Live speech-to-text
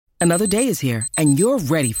Another day is here, and you're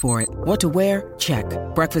ready for it. What to wear? Check.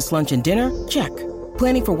 Breakfast, lunch, and dinner? Check.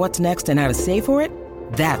 Planning for what's next and how to save for it?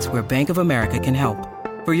 That's where Bank of America can help.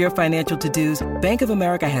 For your financial to-dos, Bank of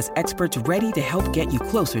America has experts ready to help get you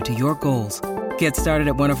closer to your goals. Get started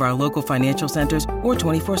at one of our local financial centers or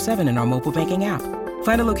 24/7 in our mobile banking app.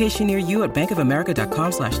 Find a location near you at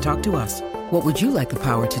bankofamerica.com/talktous. What would you like the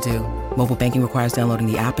power to do? Mobile banking requires downloading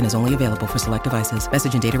the app and is only available for select devices.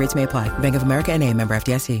 Message and data rates may apply. Bank of America N.A., member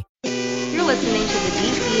FDIC. You're listening to the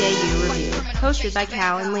DCAU Review, hosted by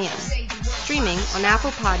Cal and Liam. Streaming on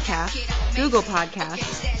Apple Podcasts, Google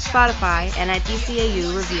Podcasts, Spotify, and at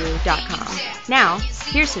DCAUreview.com. Now,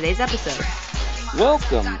 here's today's episode.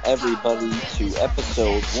 Welcome, everybody, to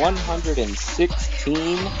episode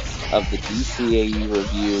 116 of the DCAU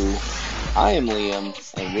Review. I am Liam,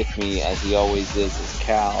 and with me, as he always is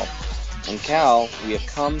Cal. And Cal, we have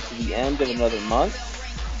come to the end of another month,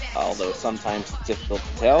 although sometimes it's difficult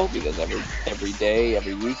to tell because every day,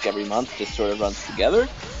 every week, every month just sort of runs together.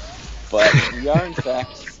 But we are, in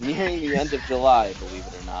fact, nearing the end of July, believe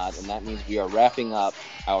it or not, and that means we are wrapping up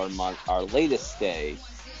our latest stay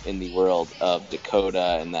in the world of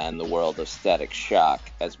Dakota and then the world of Static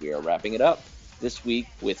Shock, as we are wrapping it up this week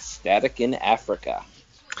with Static in Africa.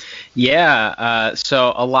 Yeah,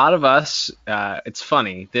 so a lot of us, it's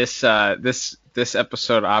funny, this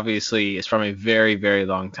episode obviously is from a very, very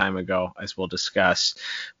long time ago, as we'll discuss,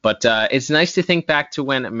 but it's nice to think back to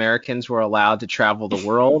when Americans were allowed to travel the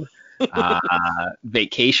world.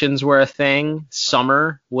 Vacations were a thing.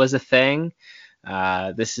 Summer was a thing.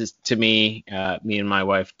 This is, to me, me and my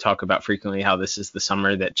wife talk about frequently how this is the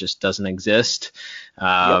summer that just doesn't exist.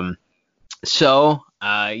 Yep. So,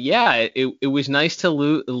 it was nice to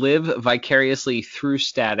live vicariously through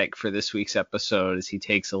Static for this week's episode as he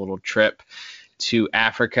takes a little trip to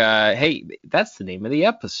Africa. Hey, that's the name of the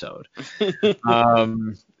episode.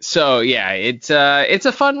 So yeah, it's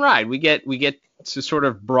a fun ride. We get to sort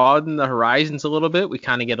of broaden the horizons a little bit. We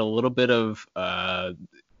kind of get a little bit of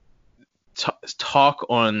talk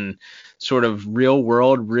on sort of real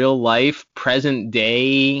world, real life, present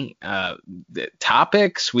day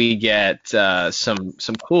topics. We get some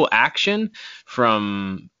cool action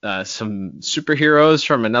from some superheroes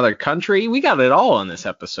from another country. We got it all on this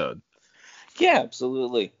episode. Yeah,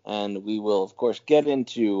 absolutely. And we will, of course, get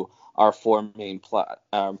into our four main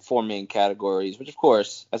categories, which, of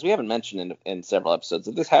course, as we haven't mentioned in several episodes,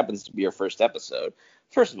 if this happens to be your first episode,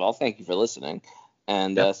 first of all, thank you for listening.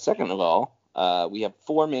 And second of all, we have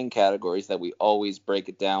four main categories that we always break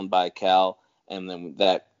it down by, Cal, and then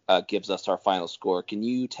that gives us our final score. Can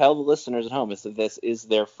you tell the listeners at home, if this is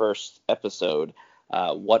their first episode,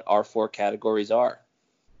 what our four categories are?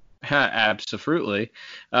 Absolutely.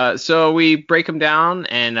 So we break them down,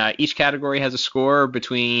 and each category has a score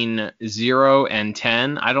between 0 and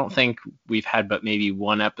 10. I don't think we've had but maybe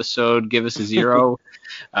one episode give us a 0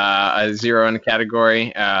 in a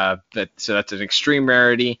category. So that's an extreme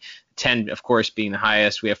rarity. 10, of course, being the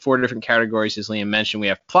highest. We have four different categories, as Liam mentioned. We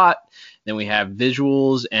have plot, then we have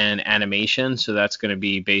visuals and animation. So that's going to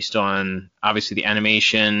be based on, obviously, the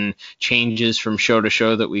animation changes from show to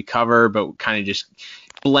show that we cover, but kind of just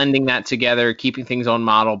blending that together, keeping things on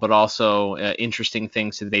model, but also interesting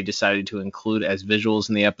things that they decided to include as visuals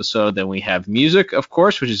in the episode. Then we have music, of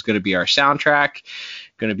course, which is going to be our soundtrack,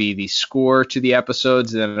 going to be the score to the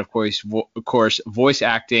episodes. And then, of course, voice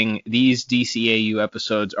acting. These DCAU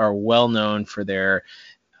episodes are well known for their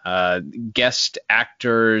guest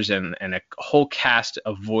actors and a whole cast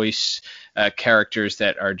of voice characters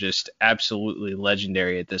that are just absolutely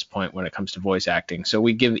legendary at this point when it comes to voice acting. So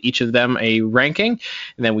we give each of them a ranking,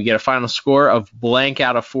 and then we get a final score of blank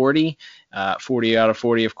out of 40. 40 out of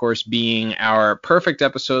 40, of course, being our perfect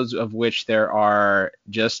episodes, of which there are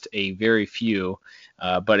just a very few.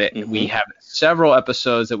 We have several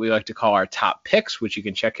episodes that we like to call our top picks, which you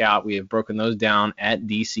can check out. We have broken those down at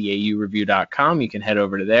DCAUreview.com. You can head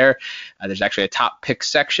over to there. There's actually a top pick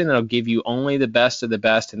section that'll give you only the best of the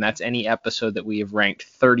best, and that's any episode that we have ranked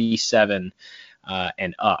 37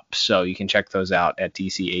 and up. So you can check those out at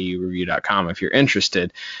DCAUreview.com if you're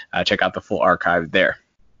interested. Check out the full archive there.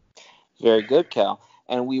 Very good, Cal.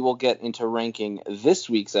 And we will get into ranking this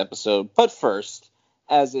week's episode. But first,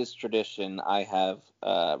 as is tradition, I have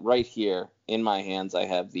right here in my hands, I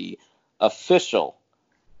have the official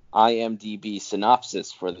IMDb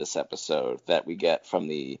synopsis for this episode that we get from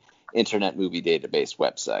the Internet Movie Database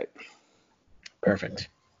website. Perfect.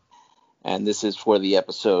 And this is for the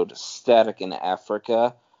episode Static in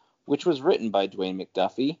Africa, which was written by Dwayne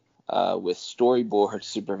McDuffie, with storyboard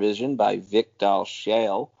supervision by Vic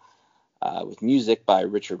Dahl-Schale, with music by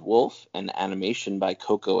Richard Wolff and animation by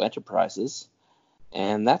Coco Enterprises.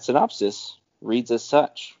 And that synopsis reads as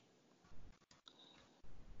such.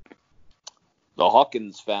 The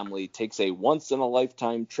Hawkins family takes a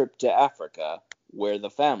once-in-a-lifetime trip to Africa, where the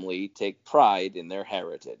family take pride in their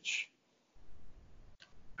heritage.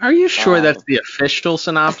 Are you sure that's the official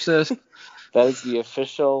synopsis? That is the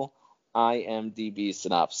official IMDb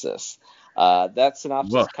synopsis. That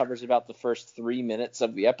synopsis covers about the first 3 minutes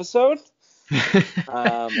of the episode.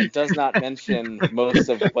 It does not mention most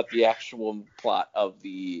of what the actual plot of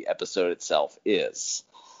the episode itself is.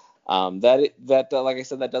 Like I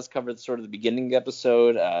said, that does cover sort of the beginning of the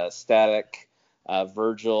episode. Static,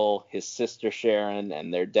 Virgil, his sister Sharon,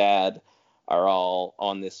 and their dad are all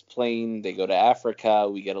on this plane. They go to Africa.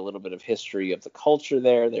 We get a little bit of history of the culture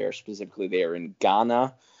there. They're in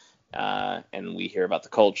Ghana, and we hear about the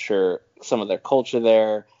culture, some of their culture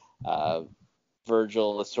there.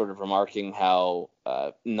 Virgil is sort of remarking how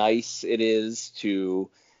nice it is to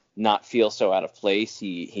not feel so out of place.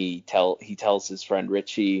 He tells his friend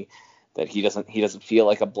Richie that he doesn't feel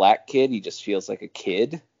like a black kid. He just feels like a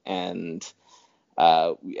kid. And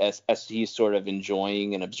as he's sort of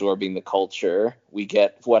enjoying and absorbing the culture, we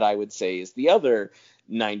get what I would say is the other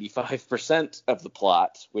 95% of the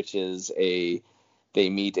plot, which is they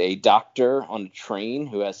meet a doctor on a train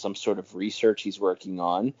who has some sort of research he's working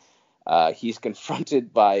on. He's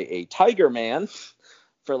confronted by a Tiger Man,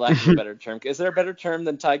 for lack of a better term. Is there a better term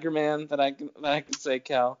than Tiger Man that I can say,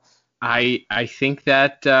 Cal? I think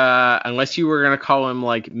that unless you were going to call him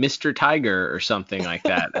like Mr. Tiger or something like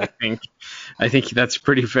that, I think that's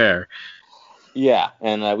pretty fair. Yeah,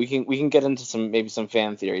 and we can get into some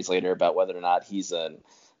fan theories later about whether or not he's an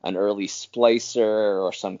early splicer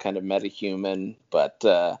or some kind of metahuman,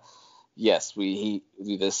 but yes,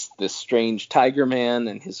 this strange Tiger Man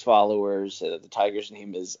and his followers. The tiger's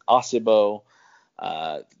name is Osibo.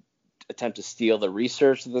 Attempt to steal the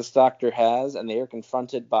research that this doctor has, and they are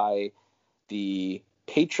confronted by the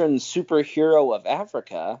patron superhero of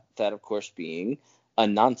Africa, that of course being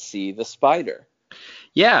Anansi the spider.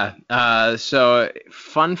 Yeah. So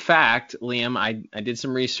fun fact, Liam, I did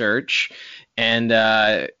some research, and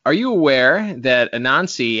are you aware that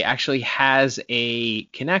Anansi actually has a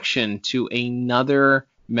connection to another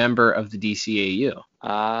member of the DCAU?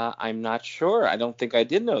 I'm not sure. I don't think I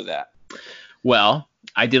did know that. Well,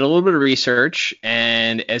 I did a little bit of research,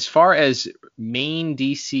 and as far as main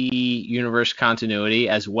DC universe continuity,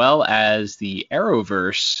 as well as the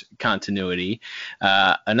Arrowverse continuity,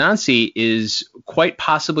 Anansi is quite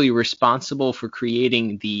possibly responsible for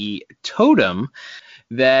creating the totem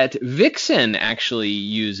that Vixen actually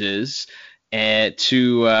uses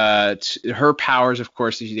to her powers. Of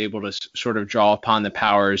course, she's able to sort of draw upon the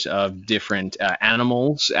powers of different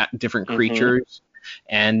animals, different creatures.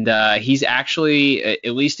 And he's actually,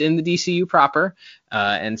 at least in the DCU proper,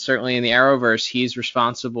 and certainly in the Arrowverse, he's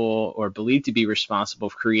responsible or believed to be responsible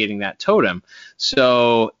for creating that totem.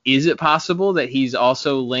 So is it possible that he's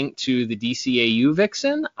also linked to the DCAU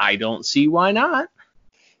Vixen? I don't see why not.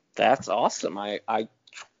 That's awesome. I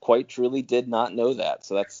quite truly did not know that.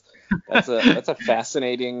 So that's a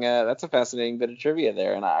fascinating bit of trivia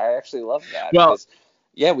there, and I actually love that. Well,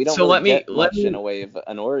 yeah, we don't get much in a way of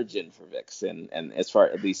an origin for Vixen, and as far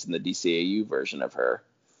at least in the DCAU version of her.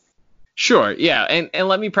 Sure, yeah, and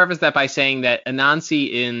let me preface that by saying that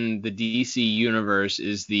Anansi in the DC universe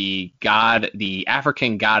is the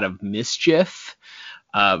African god of mischief,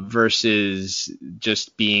 versus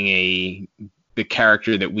just being the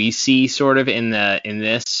character that we see sort of in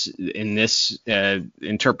this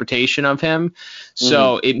interpretation of him.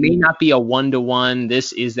 So it may not be a one-to-one,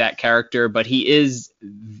 this is that character, but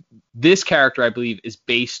this character, I believe, is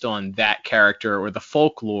based on that character or the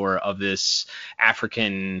folklore of this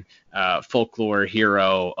African folklore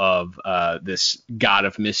hero of this god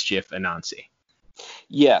of mischief, Anansi.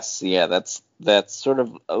 Yes, yeah, that's sort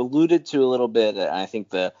of alluded to a little bit. I think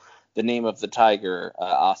the name of the tiger,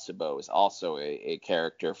 Osibo, is also a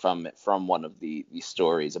character from one of the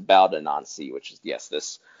stories about Anansi, which is, yes,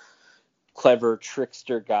 this clever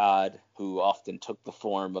trickster god who often took the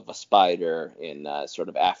form of a spider in sort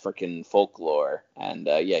of African folklore. And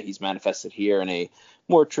he's manifested here in a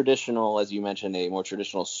more traditional, as you mentioned, a more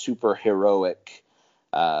traditional superheroic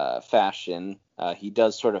fashion. He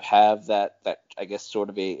does sort of have that I guess sort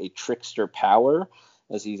of a trickster power,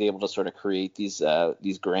 as he's able to sort of create these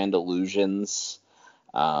grand illusions,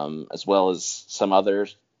 as well as some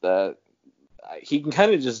others. He can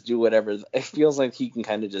kind of just do whatever. It feels like he can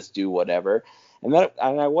kind of just do whatever. And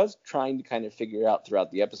I was trying to kind of figure out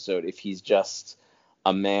throughout the episode if he's just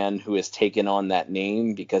a man who has taken on that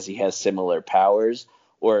name because he has similar powers,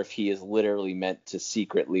 or if he is literally meant to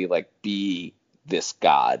secretly like be this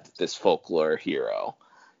god, this folklore hero.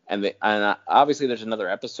 And obviously there's another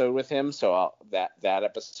episode with him, so that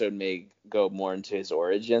episode may go more into his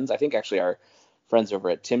origins. I think actually our friends over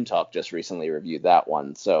at Tim Talk just recently reviewed that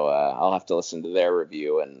one, so I'll have to listen to their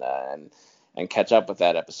review and catch up with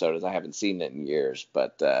that episode, as I haven't seen it in years.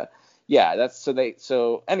 But yeah, that's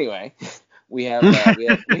so anyway, we have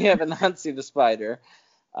Anansi the Spider,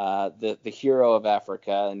 the hero of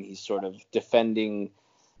Africa, and he's sort of defending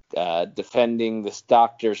this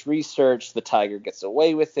doctor's research. The tiger gets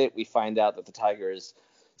away with it. We find out that the tiger is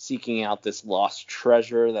seeking out this lost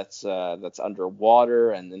treasure that's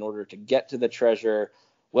underwater, and in order to get to the treasure,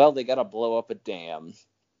 well, they got to blow up a dam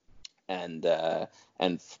and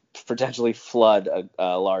potentially flood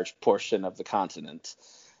a large portion of the continent.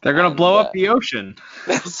 They're gonna blow up the ocean.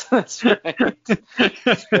 That's right.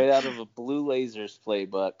 Straight out of a Blue Lasers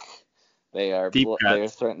playbook. They are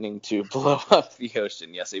threatening to blow up the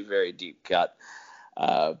ocean. Yes, a very deep cut.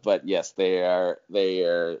 But yes, they are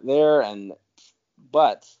there.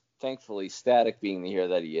 But thankfully, Static, being the hero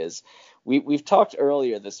that he is, we've talked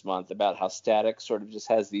earlier this month about how Static sort of just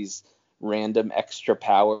has these random extra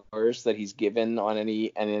powers that he's given on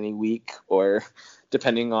any week, or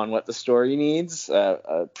depending on what the story needs.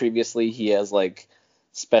 Previously, he has like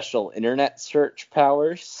special internet search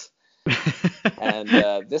powers. And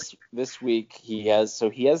this week he has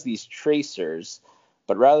these tracers,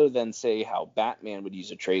 but rather than say how Batman would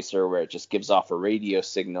use a tracer where it just gives off a radio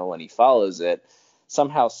signal and he follows it,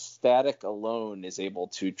 somehow Static alone is able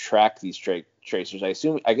to track these tracers.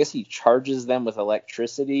 I guess he charges them with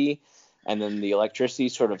electricity, and then the electricity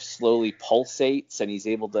sort of slowly pulsates, and he's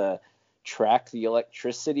able to track the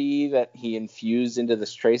electricity that he infused into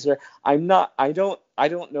this tracer. I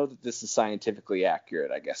don't know that this is scientifically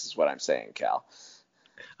accurate, I guess is what I'm saying, Cal.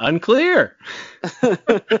 Unclear.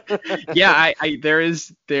 Yeah, I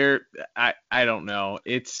don't know.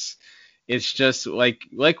 It's just like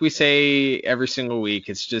we say every single week.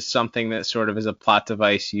 It's just something that sort of is a plot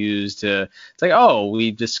device used to. It's like, oh,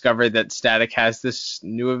 we discovered that Static has this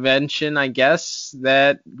new invention, I guess,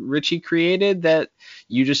 that Richie created that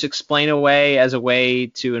you just explain away as a way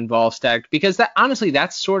to involve Static. Because that, honestly,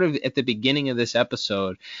 that's sort of at the beginning of this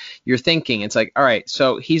episode. You're thinking, it's like, all right,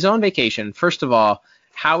 so he's on vacation. First of all,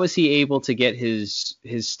 how is he able to get his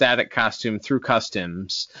Static costume through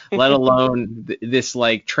customs, let alone this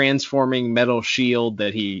like transforming metal shield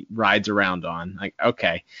that he rides around on? Like,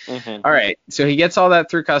 okay. Mm-hmm. All right. So he gets all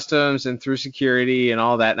that through customs and through security and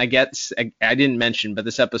all that. And I didn't mention, but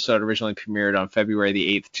this episode originally premiered on February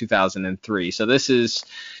the 8th, 2003. So this is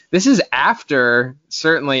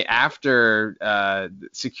certainly after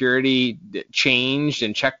security changed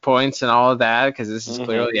and checkpoints and all of that, because this is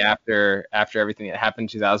clearly after everything that happened in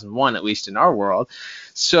 2001, at least in our world.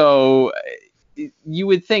 So you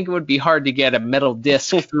would think it would be hard to get a metal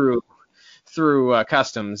disc through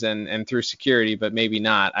customs and through security, but maybe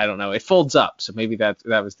not. I don't know. It folds up, so maybe that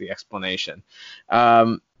was the explanation.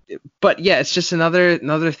 But yeah, it's just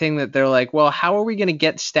another thing that they're like, well, how are we going to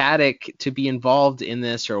get Static to be involved in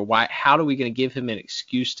this, or how are we going to give him an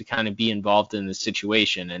excuse to kind of be involved in this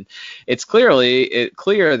situation? And it's clear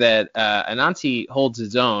that Anansi holds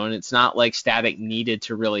his own. It's not like Static needed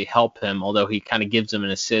to really help him, although he kind of gives him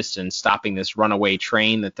an assist in stopping this runaway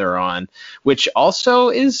train that they're on, which also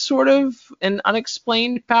is sort of an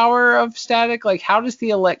unexplained power of Static. Like, how does the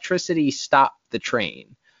electricity stop the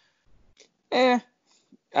train?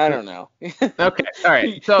 I don't know. Okay, all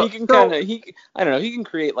right. So he can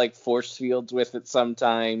create like force fields with it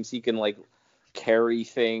sometimes. He can like carry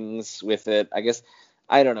things with it. I guess,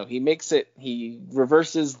 I don't know. He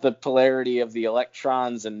reverses the polarity of the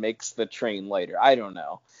electrons and makes the train lighter. I don't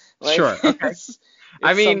know. Like, sure. Okay. It's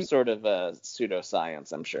some sort of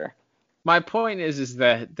pseudoscience, I'm sure. My point is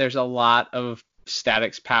that there's a lot of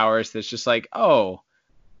Static's powers that's just like, oh,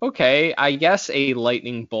 okay, I guess a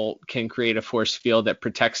lightning bolt can create a force field that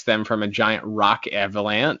protects them from a giant rock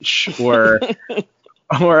avalanche, or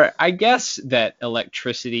I guess that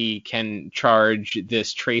electricity can charge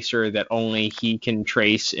this tracer that only he can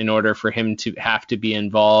trace in order for him to have to be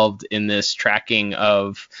involved in this tracking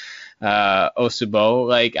of Osubo.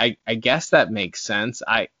 Like, I guess that makes sense.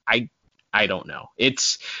 I don't know.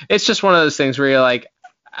 It's just one of those things where you're like,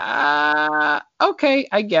 okay,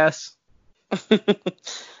 I guess.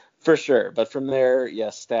 For sure. But from there,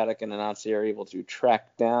 yes, Static and Anansi are able to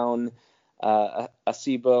track down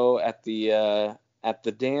Asibo at the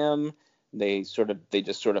dam. They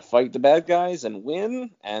just sort of fight the bad guys and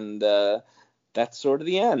win, and that's sort of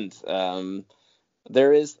the end. What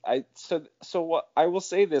I will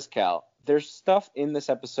say this, Cal. There's stuff in this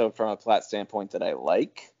episode from a plot standpoint that I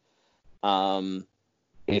like.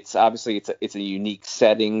 it's obviously it's a unique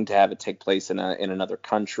setting to have it take place in another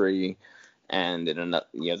country and in another,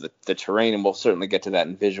 the terrain, and we'll certainly get to that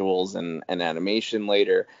in visuals and animation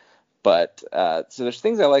later. But so there's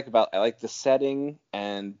things I like the setting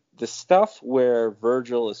and the stuff where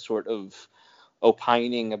Virgil is sort of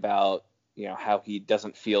opining about, how he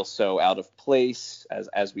doesn't feel so out of place,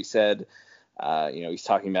 as we said. He's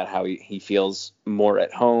talking about how he feels more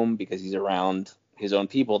at home because he's around his own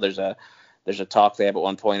people. There's a talk they have at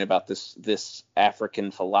one point about this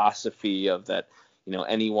African philosophy of that,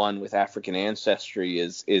 anyone with African ancestry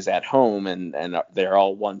is at home, and they're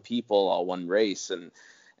all one people, all one race,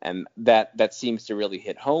 and that seems to really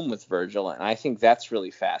hit home with Virgil, and I think that's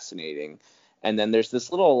really fascinating. And then there's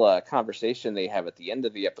this little conversation they have at the end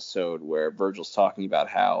of the episode where Virgil's talking about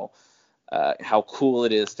how cool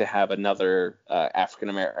it is to have another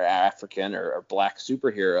African or black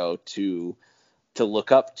superhero to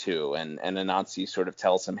look up to, and Anansi sort of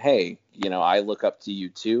tells him, hey, I look up to you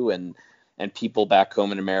too, and people back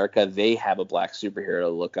home in America, they have a black superhero to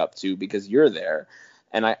look up to because you're there.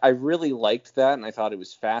 And I really liked that, and I thought it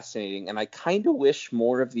was fascinating, and I kind of wish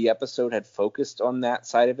more of the episode had focused on that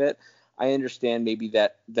side of it. I understand maybe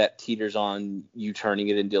that teeters on you turning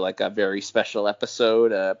it into like a very special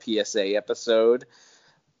episode, a PSA episode,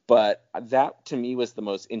 but that to me was the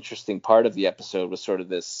most interesting part of the episode, was sort of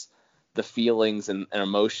the feelings and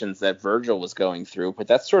emotions that Virgil was going through. But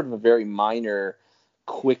that's sort of a very minor,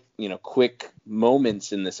 quick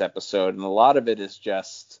moments in this episode, and a lot of it is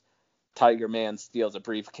just Tiger Man steals a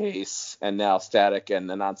briefcase, and now Static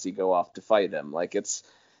and Anansi go off to fight him. Like it's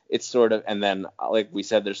sort of, and then like we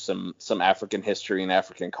said, there's some African history and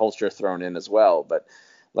African culture thrown in as well. But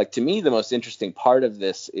like to me, the most interesting part of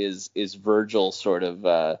this is Virgil sort of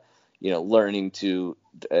learning to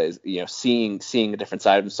seeing a different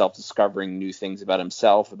side of himself, discovering new things about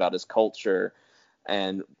himself, about his culture,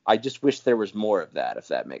 and I just wish there was more of that, if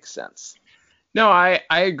that makes sense. No, I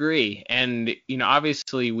agree. And,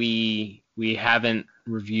 obviously we haven't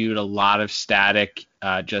reviewed a lot of Static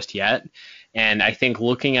just yet. And I think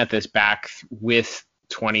looking at this back with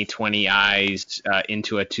 2020 eyes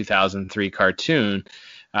into a 2003 cartoon,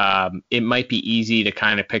 it might be easy to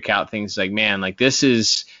kind of pick out things like, man, like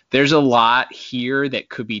there's a lot here that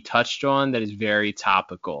could be touched on that is very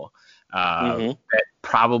topical. That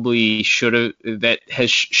probably should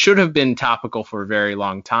have been topical for a very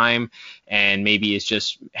long time, and maybe it's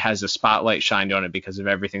just has a spotlight shined on it because of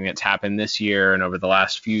everything that's happened this year and over the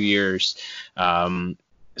last few years.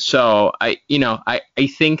 So I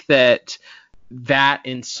think that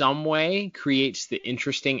in some way creates the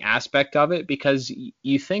interesting aspect of it, because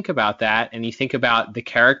you think about that and you think about the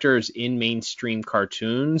characters in mainstream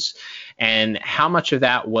cartoons and how much of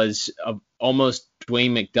that was almost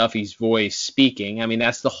Dwayne McDuffie's voice speaking. I mean,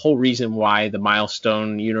 that's the whole reason why the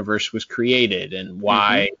Milestone universe was created, and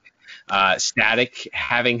why Static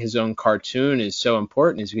having his own cartoon is so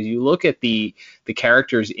important, is because you look at the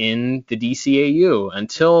characters in the DCAU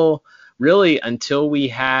until we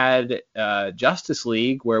had Justice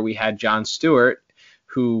League, where we had Jon Stewart,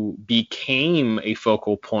 who became a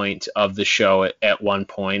focal point of the show at one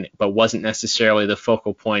point, but wasn't necessarily the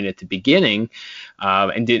focal point at the beginning,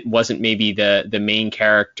 and wasn't maybe the main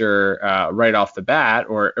character right off the bat,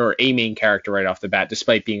 or a main character right off the bat,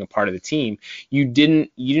 despite being a part of the team. You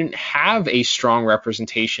didn't have a strong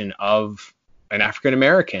representation of an African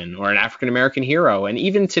American or an African American hero. And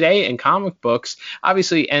even today in comic books,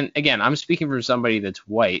 obviously, and again, I'm speaking from somebody that's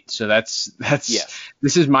white, so that's yes.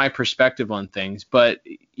 This is my perspective on things, but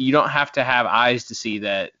you don't have to have eyes to see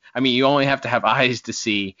that. I mean, you only have to have eyes to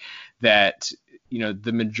see that,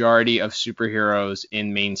 the majority of superheroes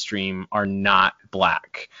in mainstream are not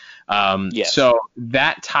black. Yes. So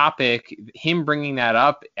that topic, him bringing that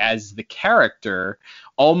up as the character,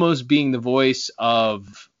 almost being the voice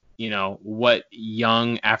of what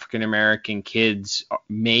young African American kids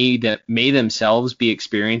may themselves be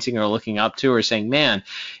experiencing or looking up to, or saying, man,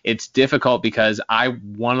 it's difficult because I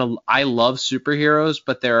love superheroes,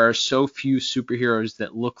 but there are so few superheroes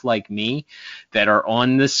that look like me that are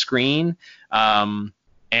on the screen.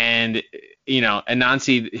 And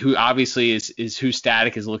Anansi, who obviously is who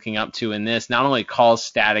Static is looking up to in this, not only calls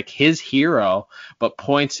Static his hero, but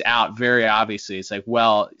points out very obviously, it's like,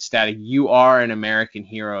 well, Static, you are an American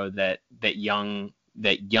hero that young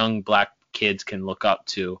black kids can look up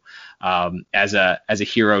to as a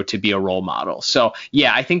hero, to be a role model. So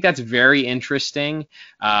yeah, I think that's very interesting.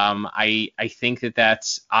 I think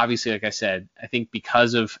that's obviously, like I said, I think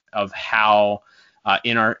because of how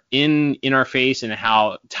in our face, and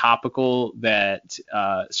how topical that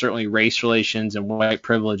certainly race relations and white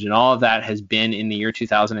privilege and all of that has been in the year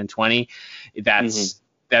 2020. That's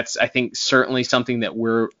that's, I think, certainly something that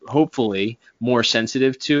we're hopefully more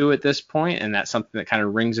sensitive to at this point, and that's something that kind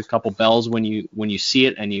of rings a couple bells when you see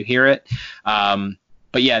it and you hear it.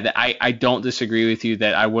 But yeah, I don't disagree with you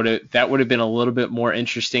that that would have been a little bit more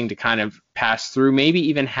interesting to kind of pass through, maybe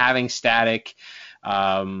even having Static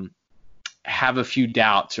have a few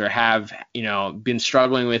doubts or have, been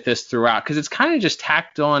struggling with this throughout, because it's kind of just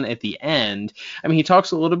tacked on at the end. I mean, he talks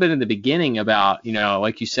a little bit in the beginning about,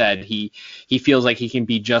 like you said, he feels like he can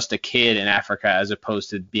be just a kid in Africa as opposed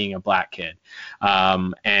to being a black kid.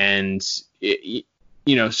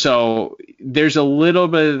 So there's a little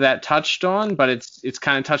bit of that touched on, but it's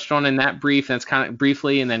kind of touched on in that brief, and it's kind of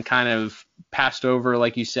briefly, and then kind of passed over,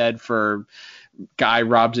 like you said, for Guy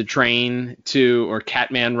robs a train or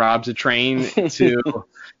Catman robs a train to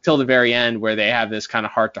till the very end, where they have this kind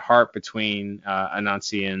of heart to heart between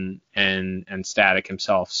Anansi and Static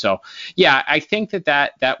himself. So yeah, I think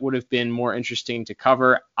that would have been more interesting to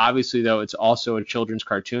cover. Obviously, though, it's also a children's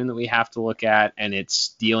cartoon that we have to look at, and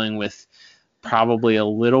it's dealing with probably a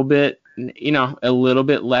little bit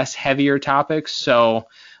less heavier topics. So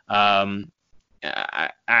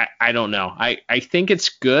I don't know. I think it's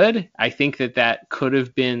good. I think that could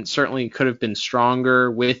have been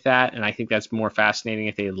stronger with that, and I think that's more fascinating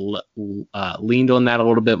if they leaned on that a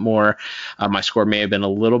little bit more. My score may have been a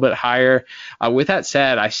little bit higher. With that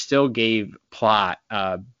said, I still gave Plot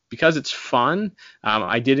because it's fun.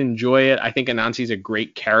 I did enjoy it. I think Anansi's a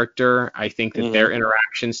great character. I think that their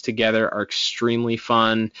interactions together are extremely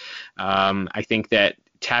fun. I think that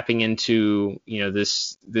tapping into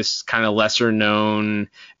this kind of lesser known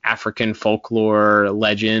African folklore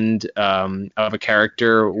legend of a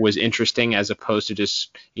character was interesting, as opposed to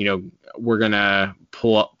just we're gonna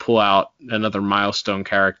pull out another Milestone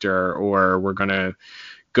character, or we're gonna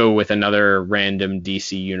go with another random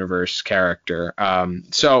DC Universe character.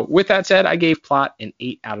 So with that said, I gave Plot an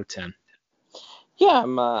 8 out of 10. Yeah,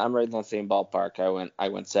 I'm right in that same ballpark. I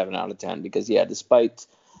went 7 out of 10 because despite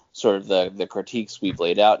sort of the critiques we've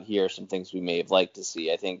laid out here, some things we may have liked to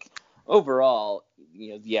see, I think overall,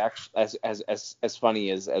 the as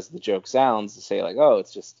funny as the joke sounds, to say like, oh,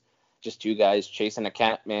 it's just two guys chasing a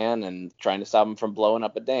Catman and trying to stop him from blowing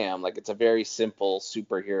up a dam. Like, it's a very simple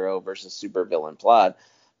superhero versus supervillain plot,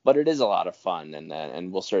 but it is a lot of fun,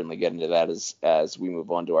 and we'll certainly get into that as we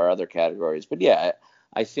move on to our other categories. But yeah,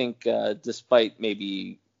 I think despite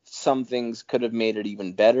maybe some things could have made it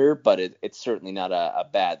even better, but it's certainly not a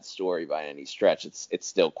bad story by any stretch. It's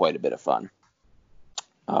still quite a bit of fun.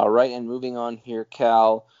 All right, and moving on here,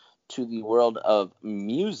 Cal, to the world of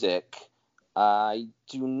music. I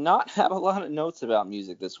do not have a lot of notes about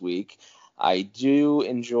music this week. I do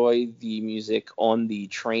enjoy the music on the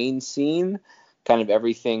train scene, kind of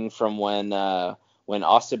everything from when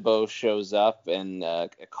Osebo shows up and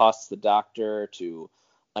accosts the doctor to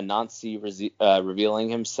Anansi revealing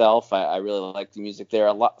himself. I really like the music there.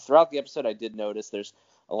 A lot throughout the episode. I did notice there's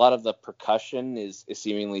a lot of the percussion is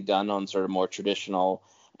seemingly done on sort of more traditional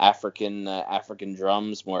African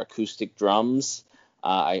drums, more acoustic drums.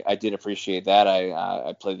 I did appreciate that.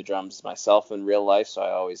 I play the drums myself in real life, so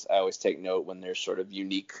I always take note when there's sort of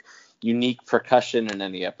unique percussion in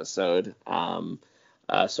any episode.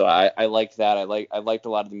 So I liked that. I liked a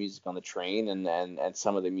lot of the music on the train, and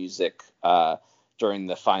some of the music during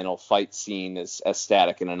the final fight scene as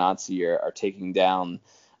Static and Anansi are taking down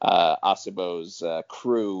Osebo's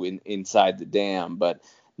crew inside the dam, but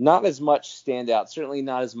not as much standout. Certainly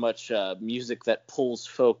not as much music that pulls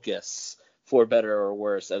focus, for better or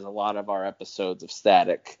worse, as a lot of our episodes of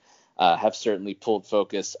Static have certainly pulled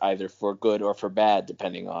focus, either for good or for bad,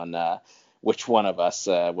 depending on which one of us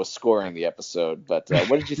was scoring the episode. But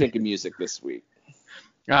what did you think of music this week?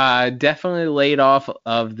 Definitely laid off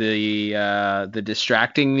of the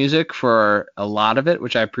distracting music for a lot of it,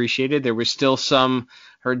 which I appreciated. There was still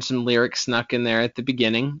heard some lyrics snuck in there at the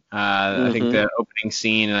beginning. I think the opening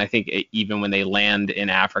scene, and I think even when they land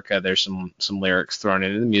in Africa, there's some lyrics thrown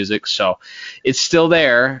into the music. So it's still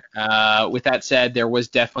there. With that said, there was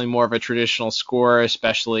definitely more of a traditional score,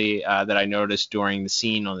 especially that I noticed during the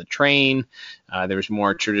scene on the train. There was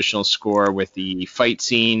more traditional score with the fight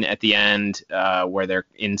scene at the end, where they're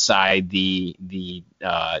inside the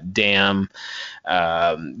dam.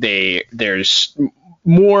 There's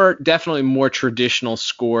definitely more traditional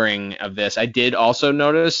scoring of this. I did also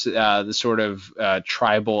notice the sort of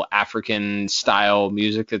tribal African style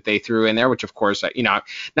music that they threw in there, which of course,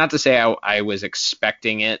 not to say I was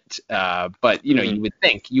expecting it, but you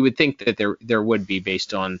would think that there would be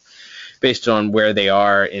based on where they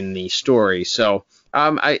are in the story. So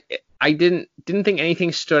I I didn't think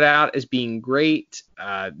anything stood out as being great.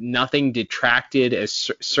 Nothing detracted as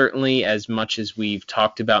certainly as much as we've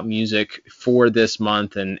talked about music for this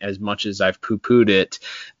month, and as much as I've poo-pooed it.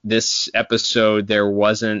 This episode, there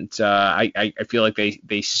wasn't. I feel like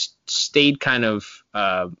they stayed kind of.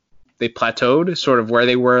 They plateaued sort of where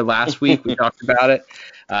they were last week. We talked about it.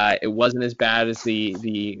 It wasn't as bad as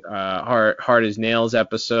the Hard as Nails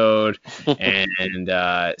episode, and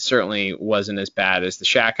certainly wasn't as bad as the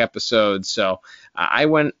Shaq episode. So I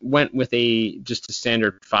went with just a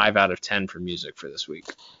standard 5 out of 10 for music for this week.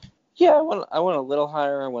 Yeah, I went a little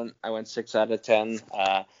higher. I went 6 out of 10.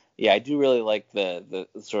 Yeah, I do really like the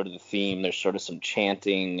sort of the theme. There's sort of some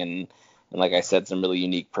chanting and like I said, some really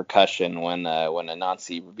unique percussion when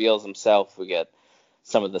Anansi reveals himself. We get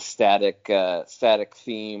some of the static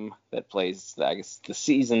theme that plays, I guess, the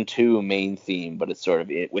season 2 main theme, but it's sort of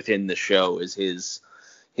within the show is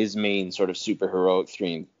his main sort of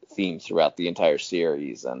superheroic theme throughout the entire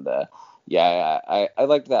series. And I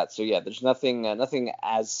liked that. So yeah, there's nothing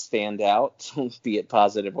as stand out, be it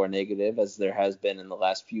positive or negative, as there has been in the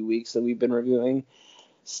last few weeks that we've been reviewing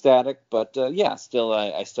Static, but I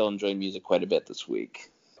still enjoy music quite a bit this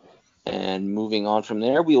week. And moving on from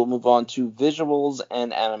there, we will move on to visuals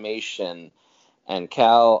and animation. And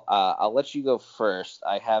Cal, I'll let you go first.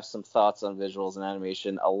 I have some thoughts on visuals and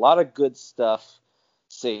animation. A lot of good stuff,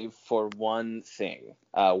 save for one thing.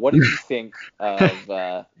 What did you think of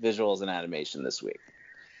visuals and animation this week?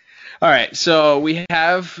 All right, so we're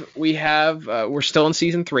still in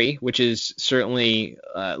season 3, which is certainly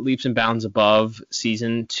leaps and bounds above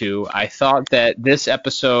season 2. I thought that this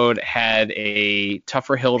episode had a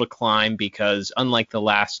tougher hill to climb because, unlike the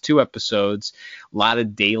last 2 episodes, a lot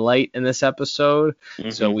of daylight in this episode. Mm-hmm.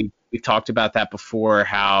 So we've talked about that before,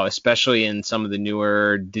 how especially in some of the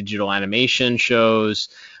newer digital animation shows,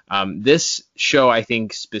 this show, I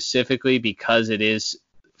think specifically because it is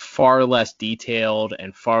far less detailed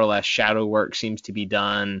and far less shadow work seems to be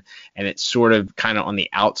done, and it's sort of kind of on the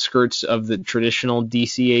outskirts of the traditional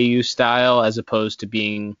DCAU style as opposed to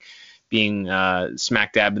being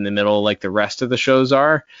smack dab in the middle like the rest of the shows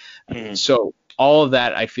are. So all of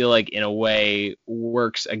that, I feel like, in a way,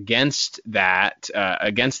 works against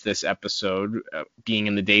this episode being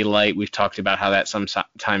in the daylight. We've talked about how that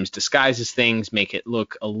sometimes disguises things, make it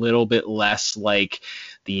look a little bit less like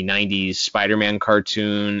the 90s Spider-Man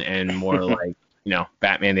cartoon and more like,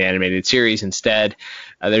 Batman the Animated Series instead.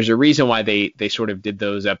 There's a reason why they sort of did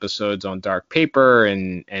those episodes on dark paper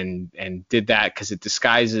and did that, because it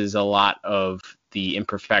disguises a lot of the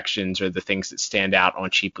imperfections or the things that stand out on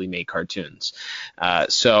cheaply made cartoons.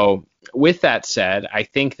 So with that said, I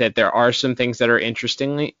think that there are some things that are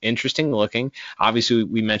interesting looking. Obviously,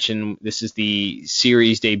 we mentioned this is the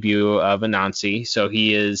series debut of Anansi, so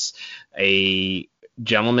he is a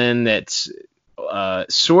gentleman that's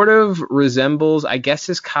sort of resembles, I guess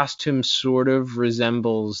his costume sort of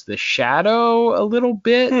resembles the Shadow a little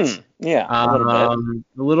bit. Yeah, a little bit.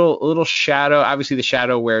 A little Shadow. Obviously, the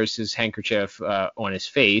Shadow wears his handkerchief on his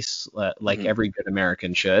face, like every good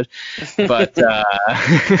American should. But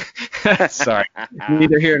sorry,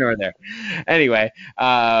 neither here nor there. Anyway,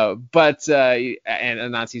 and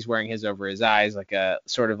Anansi's wearing his over his eyes, like a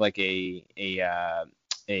sort of like a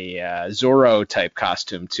Zorro type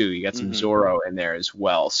costume too. You got some Zorro in there as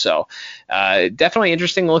well. So definitely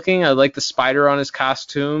interesting looking. I like the spider on his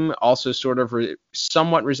costume. Also sort of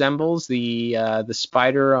somewhat resembles the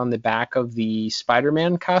spider on the back of the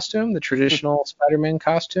Spider-Man costume, the traditional Spider-Man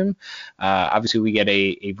costume. Obviously we get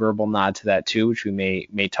a verbal nod to that too, which we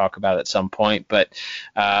may talk about at some point. But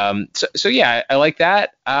so yeah, I like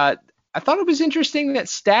that. I thought it was interesting that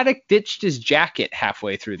Static ditched his jacket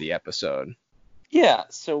halfway through the episode. Yeah,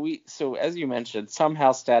 so as you mentioned,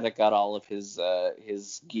 somehow Static got all of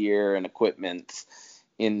his gear and equipment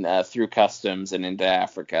in through customs and into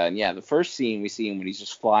Africa. And yeah, the first scene we see him when he's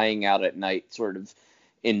just flying out at night, sort of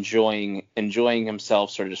enjoying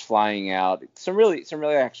himself, sort of just flying out. Some really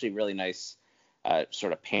actually really nice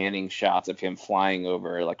sort of panning shots of him flying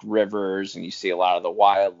over like rivers, and you see a lot of the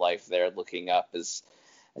wildlife there looking up as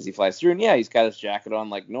he flies through. And yeah, he's got his jacket on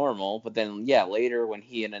like normal, but then yeah, later when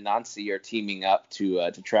he and Anansi are teaming up to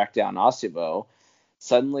track down Osibo,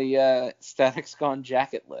 suddenly Static's gone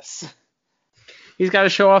jacketless. He's got to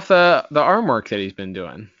show off the arm work that he's been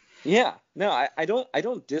doing. Yeah, no, I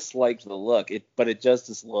don't dislike the look, but it does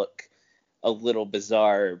just look a little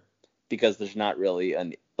bizarre because there's not really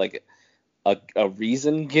a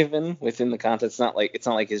reason given within the content. It's not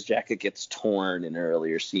like his jacket gets torn in an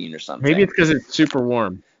earlier scene or something. Maybe it's because it's super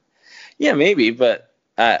warm. Yeah, maybe, but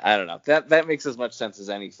I don't know. That makes as much sense as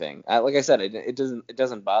anything. Like I said, it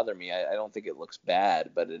doesn't bother me. I don't think it looks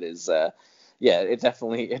bad, but it is. Yeah, it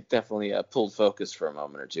definitely pulled focus for a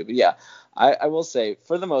moment or two. But yeah, I will say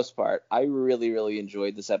for the most part, I really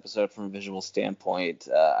enjoyed this episode from a visual standpoint.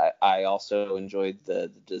 I also enjoyed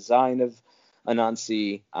the design of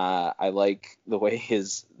Anansi. I like the way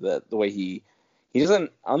the way he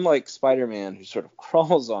doesn't, unlike Spider-Man, who sort of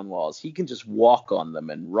crawls on walls, he can just walk on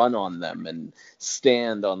them and run on them and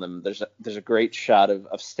stand on them. There's a great shot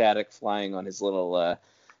of Static flying on his little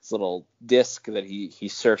disc that he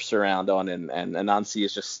surfs around on, and Anansi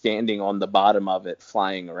is just standing on the bottom of it,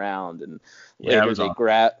 flying around. And later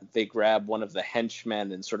they grab one of the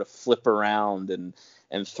henchmen and sort of flip around and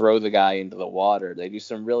throw the guy into the water. They do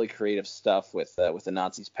some really creative stuff with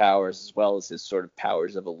Anansi's powers, as well as his sort of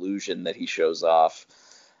powers of illusion that he shows off.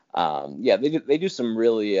 Yeah, they do some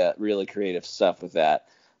really creative stuff with that.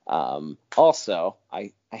 Also,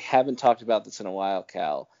 I haven't talked about this in a while,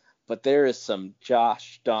 Cal, but there is some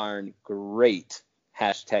gosh darn great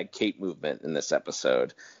 #Cape movement in this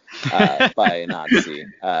episode by Anansi.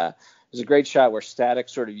 There's a great shot where Static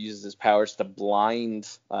sort of uses his powers to blind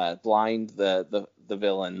the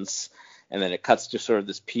villains, and then it cuts to sort of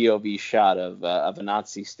this POV shot of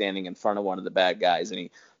Anansi standing in front of one of the bad guys, and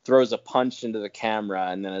he throws a punch into the camera,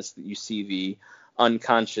 and then as you see the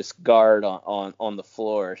unconscious guard on the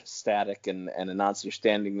floor, Static and Anansi are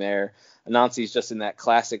standing there. Anansi's just in that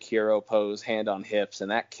classic hero pose, hand on hips,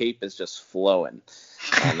 and that cape is just flowing,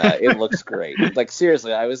 and it looks great. Like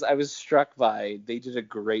seriously, I was struck by, they did a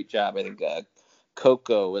great job. I think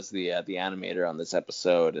Coco was the animator on this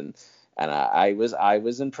episode, and I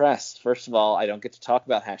was impressed. First of all, I don't get to talk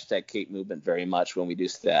about #Cape movement very much when we do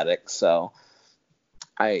Static, so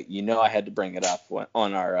I had to bring it up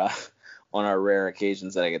on our rare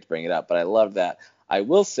occasions that I get to bring it up, but I love that. I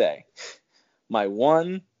will say, my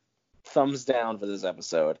one thumbs down for this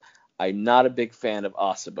episode, I'm not a big fan of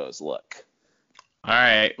Asibo's look. All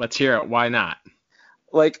right, let's hear it. Why not?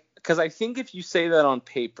 Like, because I think if you say that on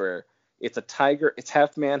paper, it's a tiger, it's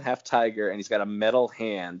half man, half tiger, and he's got a metal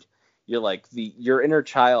hand. You're like, your inner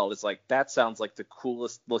child is like, that sounds like the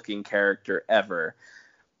coolest looking character ever.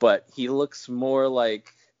 But he looks more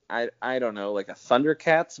like, I don't know, like a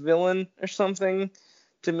Thundercats villain or something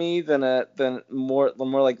to me than more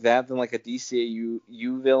like that than like a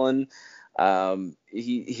DCAU villain.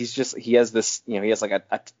 He has this, he has like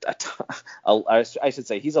I should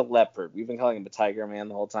say he's a leopard. We've been calling him a Tiger Man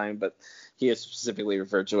the whole time, but he is specifically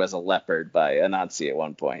referred to as a leopard by Anansi at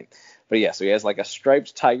one point. But yeah, so he has like a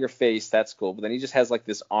striped tiger face. That's cool. But then he just has like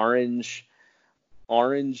this orange.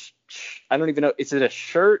 I don't even know. Is it a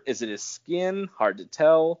shirt? Is it his skin? Hard to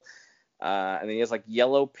tell. And then he has like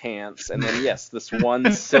yellow pants. And then yes, this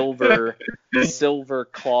one silver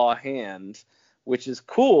claw hand, which is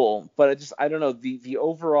cool. But I don't know, the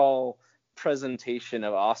overall presentation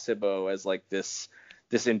of Asibo as like this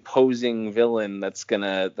imposing villain that's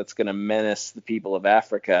gonna menace the people of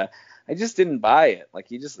Africa, I just didn't buy it. Like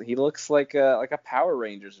he looks like a Power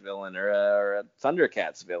Rangers villain or a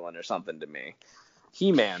Thundercats villain or something to me.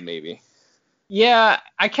 He-Man, maybe. Yeah,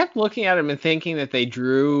 I kept looking at him and thinking that they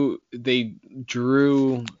drew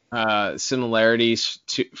similarities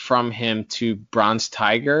from him to Bronze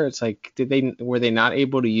Tiger. It's like, were they not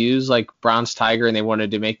able to use like Bronze Tiger and they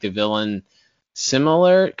wanted to make the villain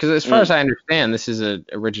similar? Because as far as I understand, this is an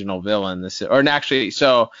original villain.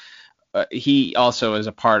 He also is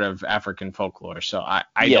a part of African folklore. So I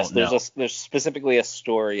don't know. There's specifically a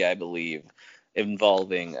story, I believe,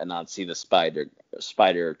 involving Anansi the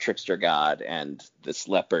spider trickster god and this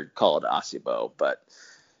leopard called Asibo. But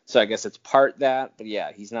so I guess it's part that, but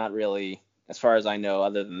yeah, he's not really, as far as I know,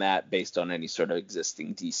 other than that, based on any sort of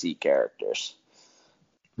existing DC characters.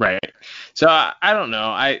 Right. So I don't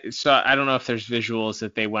know. I don't know if there's visuals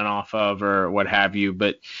that they went off of or what have you,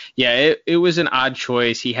 but yeah, it was an odd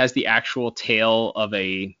choice. He has the actual tail of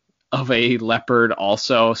a leopard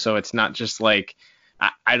also, so it's not just like,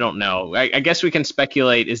 I don't know. I guess we can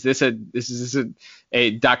speculate. Is this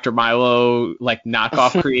a Dr. Milo like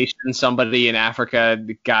knockoff creation? Somebody in Africa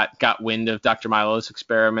got wind of Dr. Milo's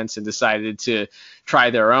experiments and decided to try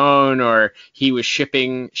their own, or he was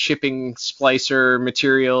shipping splicer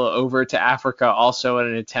material over to Africa also in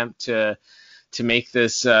an attempt to make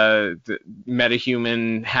this the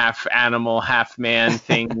metahuman half animal half man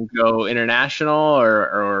thing go international,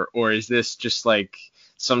 or is this just like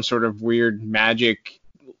some sort of weird magic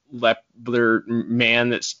leopard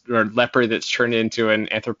that's turned into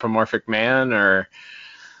an anthropomorphic man? Or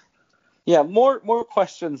yeah, more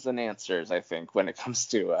questions than answers, I think, when it comes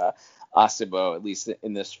to Asibo, at least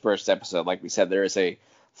in this first episode. Like we said, there is a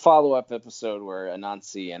follow-up episode where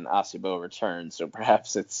Anansi and Asibo return, so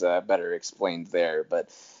perhaps it's better explained there. But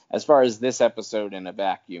as far as this episode in a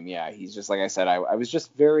vacuum, yeah, he's just, like I said, I was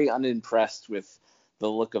just very unimpressed with the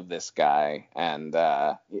look of this guy, and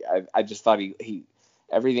I just thought he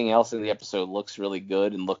everything else in the episode looks really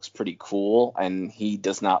good and looks pretty cool, and he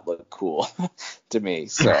does not look cool to me.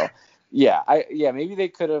 So maybe they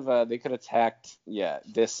could have tacked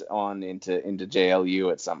this on into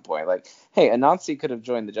JLU at some point. Like, hey, Anansi could have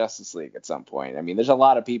joined the Justice League at some point. I mean, there's a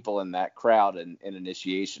lot of people in that crowd in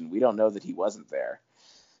Initiation. We don't know that he wasn't there.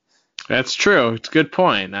 That's true. It's a good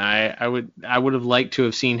point. I would have liked to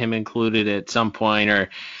have seen him included at some point, or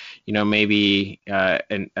maybe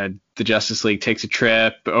the Justice League takes a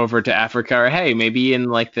trip over to Africa, or hey, maybe in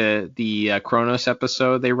like the Kronos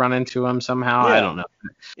episode they run into him somehow. Yeah. I don't know.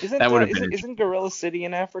 Isn't Gorilla City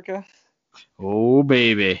in Africa? Oh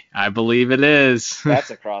baby, I believe it is. That's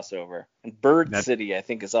a crossover. And Bird City, I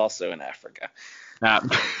think, is also in Africa.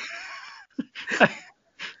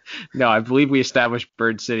 No, I believe we established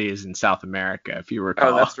Bird City is in South America, if you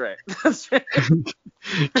recall. Oh, that's right. That's right.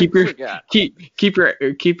 keep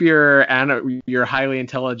your highly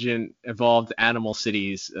intelligent, evolved animal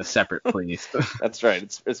cities separate, please. That's right.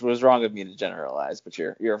 It was wrong of me to generalize, but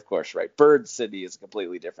you're of course right. Bird City is a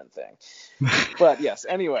completely different thing. But yes,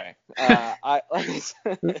 anyway,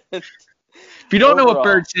 if you don't know what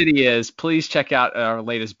Bird City is, please check out our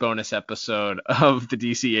latest bonus episode of the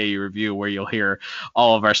DCAU review, where you'll hear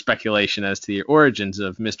all of our speculation as to the origins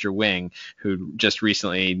of Mr. Wing, who just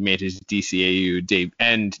recently made his DCAU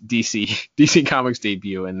and DC Comics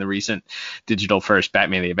debut in the recent digital first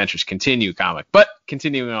Batman the Adventures Continue comic. But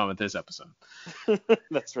continuing on with this episode.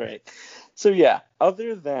 That's right. So yeah,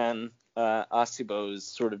 other than Asibo's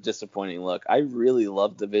sort of disappointing look, I really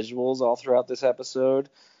loved the visuals all throughout this episode.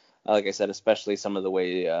 Like I said, especially some of the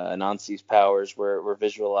way Anansi's powers were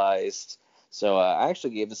visualized. So I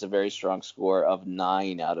actually gave this a very strong score of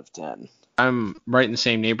 9 out of 10. I'm right in the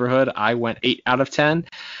same neighborhood. I went 8 out of 10.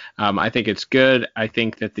 I think it's good. I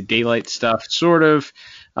think that the daylight stuff sort of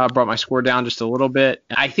brought my score down just a little bit.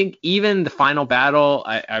 I think even the final battle,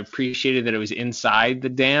 I appreciated that it was inside the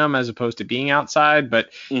dam as opposed to being outside.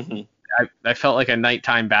 But I felt like a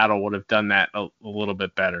nighttime battle would have done that a little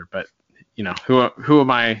bit better. But who am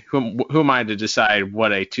I to decide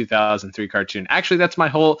what a 2003 cartoon? Actually, that's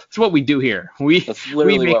what we do here. That's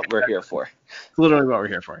literally what we're here for. Literally what we're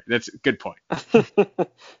here for. That's a good point.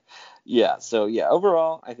 Yeah. So yeah,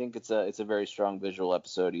 overall, I think it's a very strong visual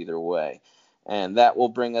episode either way, and that will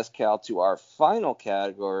bring us, Cal, to our final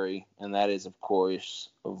category, and that is, of course,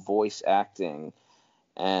 voice acting.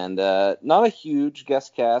 And not a huge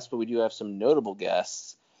guest cast, but we do have some notable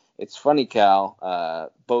guests. It's funny,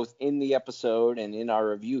 Cal, both in the episode and in our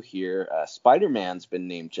review here, Spider-Man's been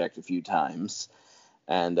name-checked a few times.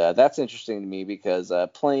 And that's interesting to me because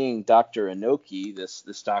playing Dr. Inoki,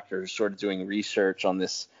 this doctor who's sort of doing research on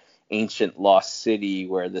this ancient lost city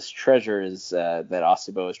where this treasure is that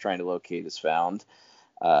Asibo is trying to locate is found,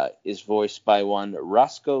 is voiced by one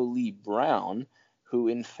Roscoe Lee Brown, who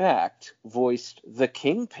in fact voiced the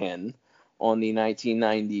Kingpin on the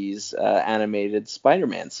 1990s animated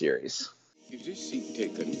Spider-Man series. Is this seat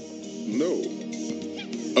taken? No.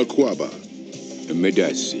 Aquaba.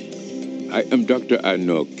 Medasi. I am Dr.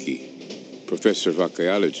 Inoki, professor of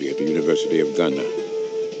archaeology at the University of Ghana.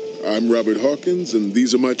 I'm Robert Hawkins, and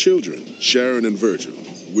these are my children, Sharon and Virgil.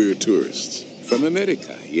 We're tourists. From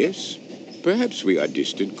America, yes? Perhaps we are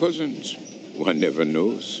distant cousins. One never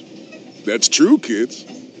knows. That's true, kids.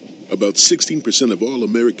 About 16% of all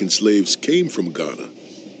American slaves came from Ghana.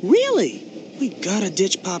 Really? We gotta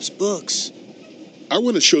ditch Pop's books. I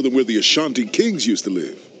want to show them where the Ashanti kings used to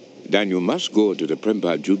live. Then you must go to the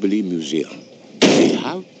Prempeh Jubilee Museum. They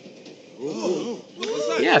have...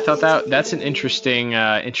 Yeah, I thought that's an interesting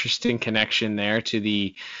connection there to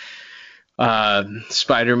the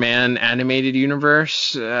Spider-Man animated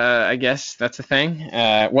universe. I guess that's a thing.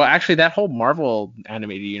 Well, actually, that whole Marvel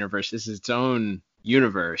animated universe is its own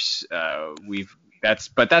universe. That's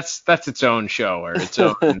its own show, or its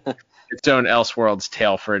own Elseworlds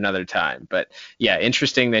tale for another time. But yeah,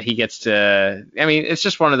 interesting that he gets to. I mean, it's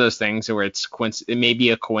just one of those things where it may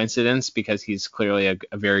be a coincidence because he's clearly a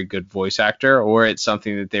very good voice actor, or it's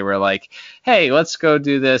something that they were like, hey, let's go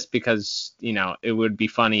do this because it would be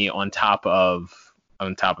funny on top of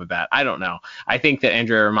that. I don't know. I think that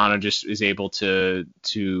Andrea Romano just is able to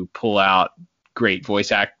pull out great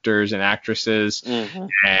voice actors and actresses,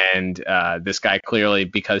 and this guy clearly,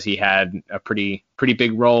 because he had a pretty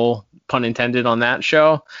big role, pun intended, on that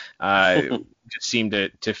show, just seemed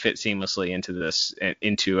to fit seamlessly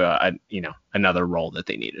into another role that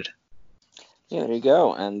they needed. Yeah, there you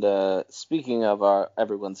go. And speaking of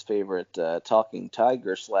everyone's favorite talking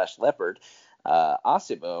tiger / leopard,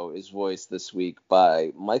 Asibo is voiced this week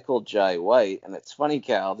by Michael Jai White. And it's funny,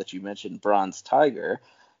 Cal, that you mentioned Bronze Tiger,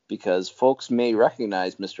 because folks may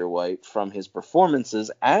recognize Mr. White from his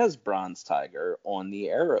performances as Bronze Tiger on the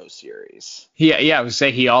Arrow series. Yeah, I would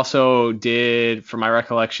say he also did, from my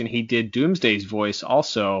recollection, he did Doomsday's voice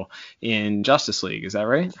also in Justice League. Is that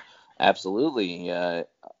right? Absolutely.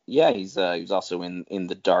 Yeah, he was also in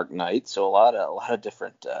The Dark Knight, so a lot of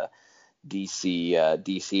different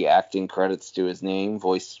DC acting credits to his name.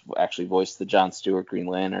 Actually voiced the John Stewart Green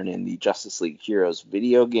Lantern in the Justice League Heroes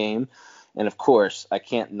video game. And of course, I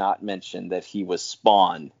can't not mention that he was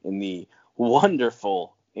Spawn in the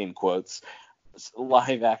wonderful, in quotes,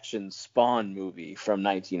 live-action Spawn movie from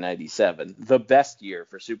 1997. The best year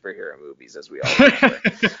for superhero movies, as we all remember.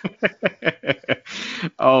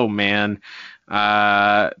 Oh, man.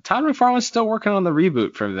 Todd McFarlane's still working on the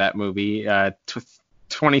reboot for that movie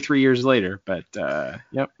 23 years later, but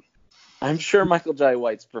yep. I'm sure Michael Jai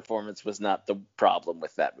White's performance was not the problem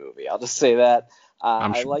with that movie. I'll just say that.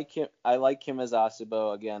 Sure. I like him as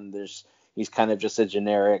Asibo. Again, he's kind of just a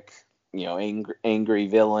generic, angry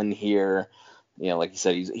villain here. Like you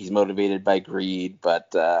said, he's motivated by greed,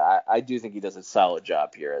 but I do think he does a solid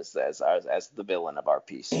job here as the villain of our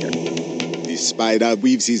piece here. The spider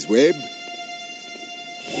weaves his web,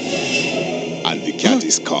 and the cat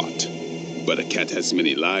is caught. But a cat has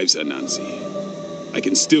many lives, Anansi. I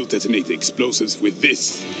can still detonate the explosives with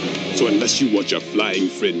this. So unless you want your flying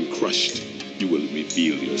friend crushed, you will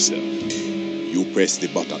reveal yourself. You press the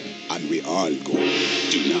button, and we all go.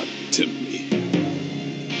 Do not tempt me.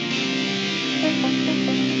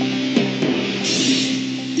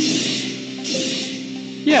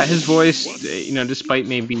 Yeah, his voice, despite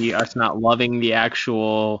maybe us not loving the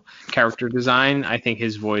actual character design, I think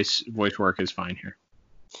his voice work is fine here.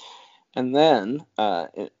 And then,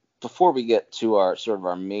 before we get to our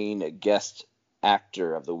main guest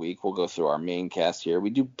actor of the week, we'll go through our main cast here.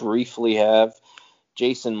 We do briefly have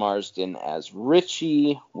Jason Marsden as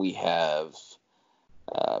Richie. We have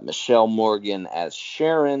Michelle Morgan as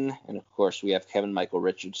Sharon. And, of course, we have Kevin Michael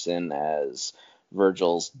Richardson as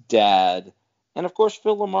Virgil's dad. And, of course,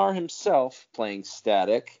 Phil LaMarr himself playing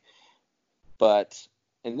Static. But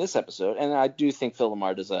in this episode, and I do think Phil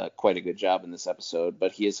LaMarr does quite a good job in this episode,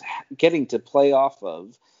 but he is getting to play off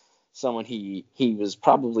of someone he was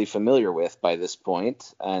probably familiar with by this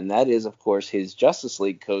point, and that is, of course, his Justice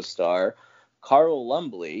League co-star, Carl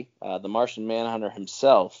Lumbly, the Martian Manhunter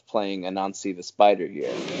himself, playing Anansi the Spider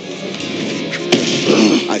here.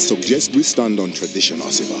 I suggest we stand on tradition,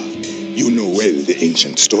 Asiba. You know well the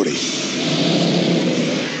ancient story.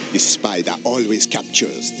 The spider always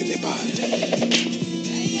captures the leopard.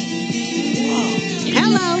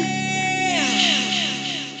 Hello.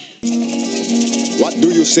 What do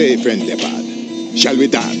you say, friend leopard? Shall we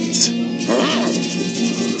dance? Who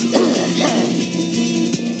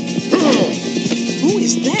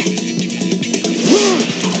is that?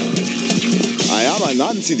 I am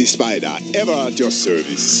Anansi the Spider, ever at your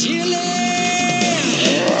service.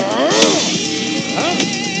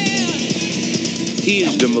 He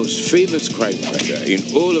is the most famous crime fighter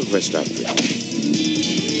in all of West Africa.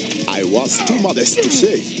 I was too modest to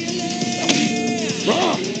say.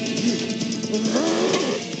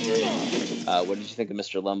 What did you think of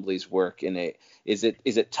Mr. Lumbly's work in it? Is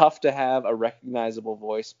it tough to have a recognizable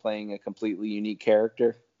voice playing a completely unique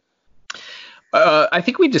character? I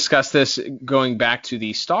think we discussed this going back to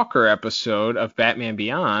the Stalker episode of Batman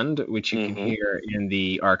Beyond, which you can hear in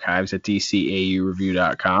the archives at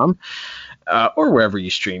dcaureview.com or wherever you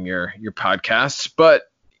stream your podcasts. But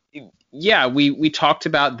yeah, we talked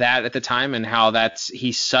about that at the time and how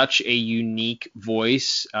he's such a unique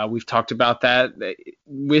voice. We've talked about that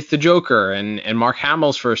with the Joker and Mark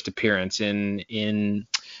Hamill's first appearance in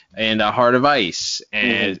Heart of Ice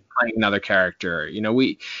and playing another character.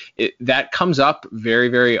 That comes up very,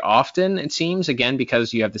 very often, it seems, again,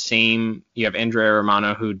 because you have Andrea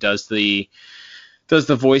Romano who does the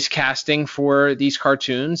voice casting for these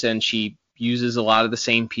cartoons, and she uses a lot of the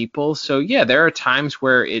same people. So yeah, there are times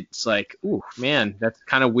where it's like, ooh, man, that's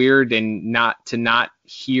kind of weird, and not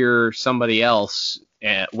hear somebody else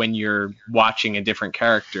when you're watching a different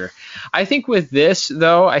character. I think with this,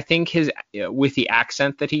 though, with the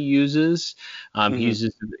accent that he uses, he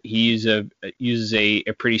uses a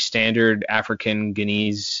pretty standard African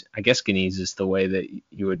Ghanese. I guess Ghanese is the way that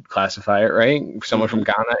you would classify it, right? Someone from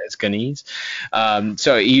Ghana is Ghanese.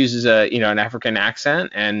 So he uses an African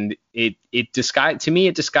accent, and it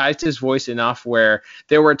disguised his voice enough where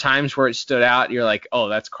there were times where it stood out. You're like, oh,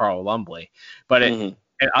 that's Carl Lumbly, but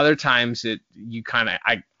At other times,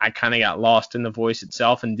 I kind of got lost in the voice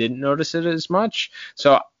itself and didn't notice it as much.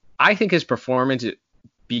 So I think his performance,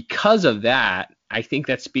 because of that, I think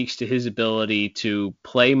that speaks to his ability to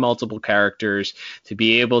play multiple characters, to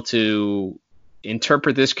be able to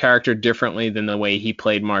interpret this character differently than the way he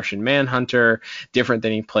played Martian Manhunter, different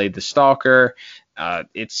than he played the Stalker.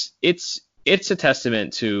 It's a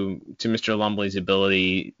testament to Mr. Lumbly's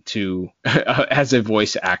ability to as a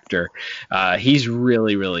voice actor. He's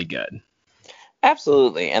really, really good.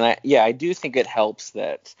 Absolutely. And I do think it helps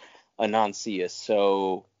that Anansi is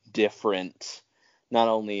so different, not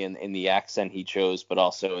only in the accent he chose, but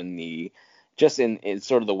also in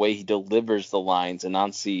sort of the way he delivers the lines.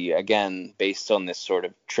 Anansi, again, based on this sort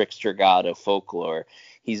of trickster god of folklore,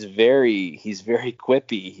 he's very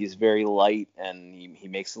quippy. He's very light, and he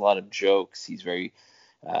makes a lot of jokes. He's very,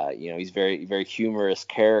 he's very, very humorous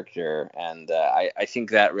character, and I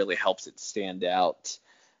think that really helps it stand out.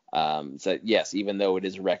 So yes, even though it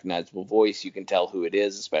is a recognizable voice, you can tell who it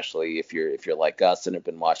is, especially if you're like us and have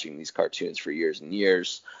been watching these cartoons for years and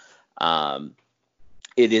years.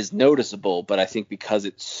 It is noticeable, but I think because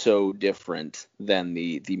it's so different than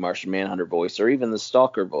the Martian Manhunter voice or even the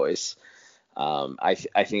Stalker voice, I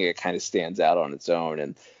think it kind of stands out on its own.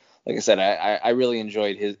 And like I said, I really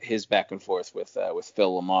enjoyed his back and forth with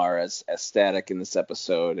Phil Lamar as Static in this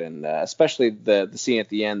episode, and especially the scene at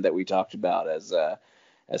the end that we talked about as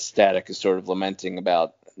Static is sort of lamenting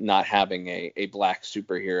about not having a black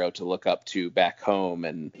superhero to look up to back home.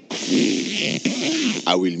 And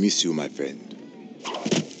I will miss you, my friend,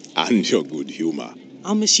 and your good humor.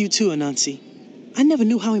 I'll miss you too, Anansi. I never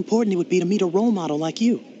knew how important it would be to meet a role model like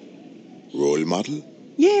you. Role model?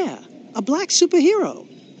 Yeah, a black superhero.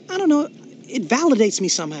 I don't know, it validates me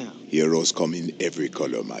somehow. Heroes come in every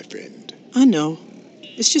color, my friend. I know.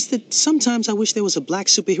 It's just that sometimes I wish there was a black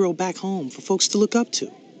superhero back home for folks to look up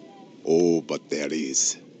to. Oh, but there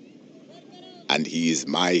is. And he is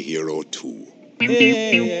my hero too. And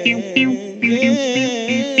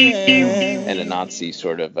Anansi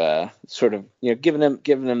sort of giving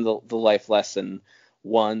him the life lesson,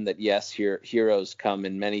 one, that yes, heroes come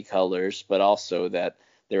in many colors, but also that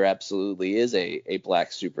there absolutely is a black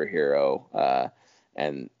superhero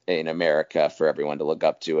and in America for everyone to look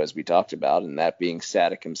up to, as we talked about, and that being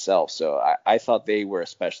Static himself. So I thought they were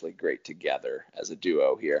especially great together as a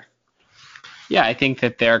duo here. Yeah, I think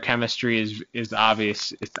that their chemistry is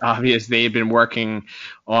obvious. It's obvious they've been working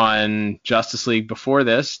on Justice League before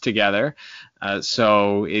this together.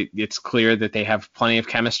 So it's clear that they have plenty of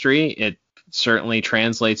chemistry. It certainly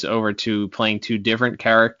translates over to playing two different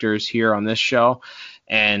characters here on this show,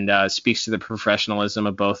 and speaks to the professionalism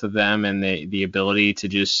of both of them and the ability to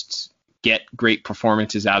just get great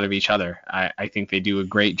performances out of each other. I think they do a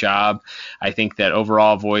great job. I think that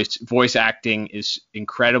overall voice acting is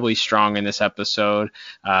incredibly strong in this episode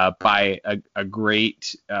by a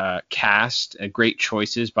great cast, great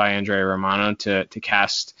choices by Andrea Romano to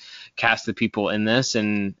cast the people in this,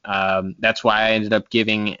 and that's why I ended up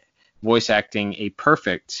giving voice acting a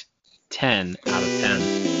perfect 10 out of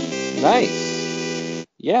 10. Nice.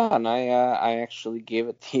 Yeah, and I actually gave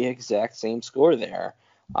it the exact same score there.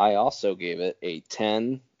 I also gave it a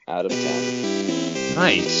 10 out of 10.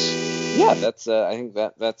 Nice. Yeah, that's I think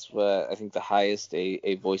that's the highest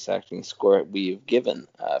a voice acting score we've given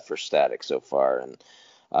for Static so far, and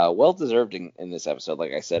well deserved in this episode.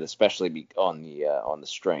 Like I said, especially on the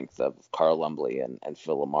strength of Carl Lumbly and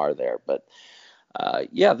Phil Lamar there. But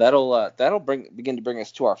yeah, that'll begin to bring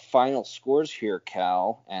us to our final scores here,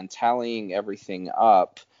 Cal, and tallying everything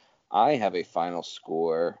up. I have a final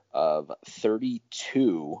score of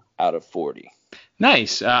 32 out of 40.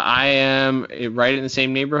 Nice. I am right in the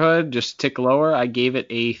same neighborhood, just a tick lower. I gave it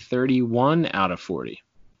a 31 out of 40.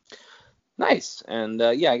 Nice. And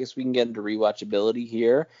yeah, I guess we can get into rewatchability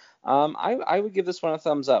here. I would give this one a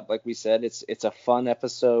thumbs up. Like we said, it's a fun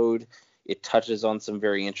episode. It touches on some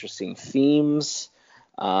very interesting themes.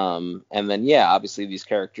 And then, yeah, obviously these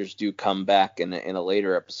characters do come back in a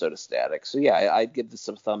later episode of Static. So, yeah, I'd give this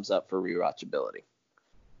some thumbs up for rewatchability.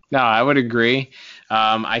 No, I would agree.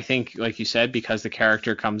 I think, like you said, because the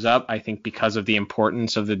character comes up, I think because of the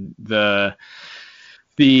importance of the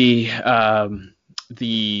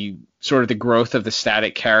sort of the growth of the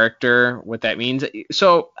Static character, what that means.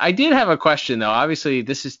 So I did have a question, though. Obviously,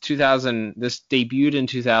 this debuted in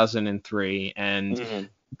 2003, and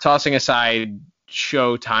tossing aside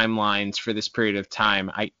show timelines for this period of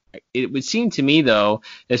time, it would seem to me, though,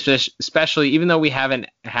 especially even though we haven't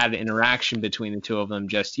had an interaction between the two of them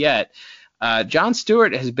just yet, John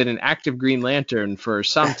Stewart has been an active Green Lantern for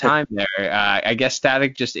some time there. I guess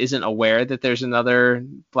Static just isn't aware that there's another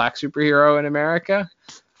black superhero in America.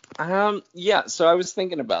 Yeah, so I was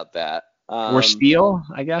thinking about that. Or Steel,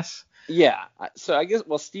 I guess. Yeah, so I guess,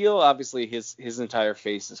 well, Steel, obviously his entire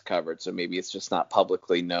face is covered, so maybe it's just not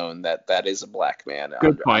publicly known that that is a black man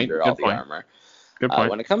under all the armor. Good point.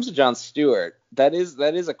 When it comes to John Stewart, that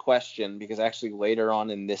is a question, because actually later on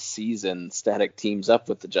in this season, Static teams up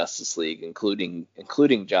with the Justice League, including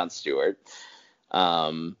John Stewart.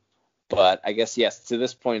 But I guess, yes, to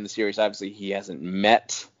this point in the series, obviously he hasn't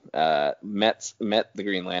met the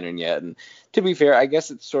Green Lantern yet. And to be fair, I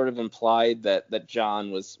guess it's sort of implied that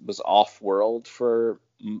John was off-world for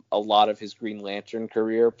a lot of his Green Lantern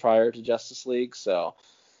career prior to Justice League. So,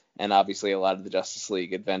 and obviously a lot of the Justice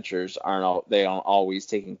League adventures aren't always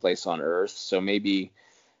taking place on Earth. So maybe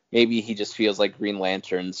he just feels like Green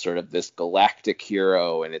Lantern's sort of this galactic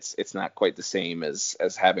hero, and it's not quite the same as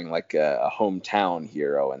having like a hometown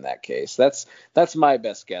hero in that case. That's my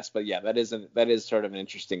best guess. But yeah, that is sort of an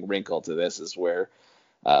interesting wrinkle to this, is where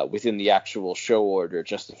within the actual show order,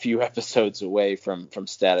 just a few episodes away from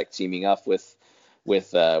Static teaming up with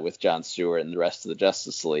John Stewart and the rest of the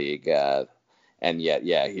Justice League. And yet,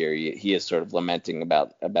 yeah, here he is sort of lamenting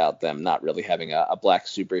about them not really having a black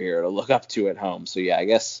superhero to look up to at home. So yeah, I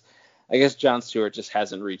guess John Stewart just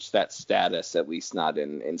hasn't reached that status, at least not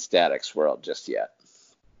in Static's world just yet.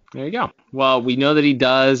 There you go. Well, we know that he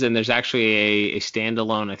does, and there's actually a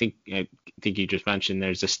standalone. I think you just mentioned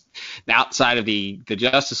there's this outside of the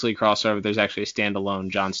Justice League crossover. There's actually a standalone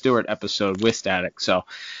John Stewart episode with Static. So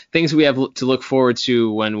things we have to look forward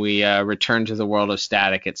to when we return to the world of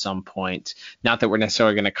Static at some point. Not that we're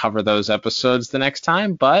necessarily going to cover those episodes the next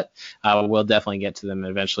time, but we'll definitely get to them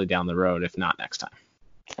eventually down the road, if not next time.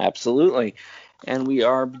 Absolutely. And we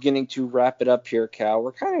are beginning to wrap it up here,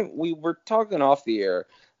 Cal. We were talking off the air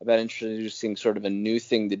about introducing sort of a new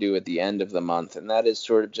thing to do at the end of the month, and that is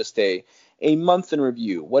sort of just a month in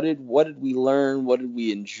review. What did we learn? What did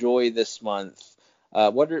we enjoy this month?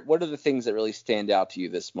 What are the things that really stand out to you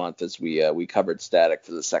this month as we covered Static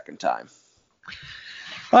for the second time?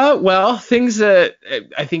 Well, things that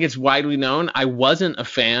I think it's widely known. I wasn't a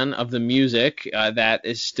fan of the music. That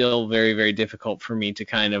is still very, very difficult for me to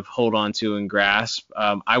kind of hold on to and grasp.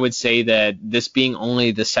 I would say that this being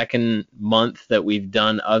only the second month that we've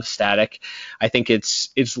done of Static, I think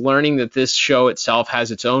it's learning that this show itself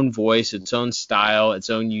has its own voice, its own style, its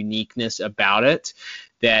own uniqueness about it.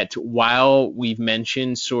 That while we've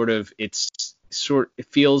mentioned it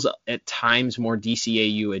feels at times more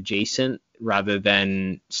DCAU adjacent rather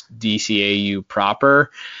than DCAU proper.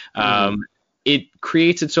 It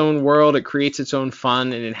creates its own world, it creates its own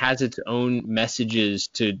fun, and it has its own messages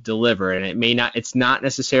to deliver. And it's not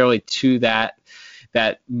necessarily to that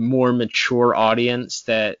more mature audience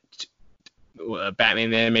that Batman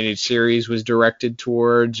the Animated Series was directed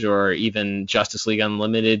towards, or even Justice League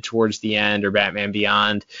Unlimited towards the end, or Batman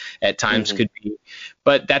Beyond at times could be.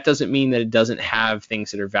 But that doesn't mean that it doesn't have things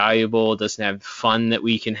that are valuable. It doesn't have fun that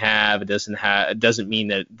we can have. It doesn't mean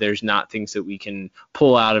that there's not things that we can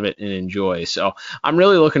pull out of it and enjoy. So I'm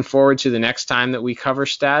really looking forward to the next time that we cover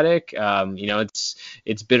Static.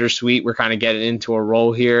 It's bittersweet. We're kind of getting into a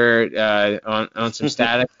roll here on some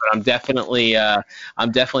Static, but I'm definitely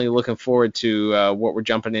looking forward to what we're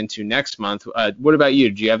jumping into next month. What about you?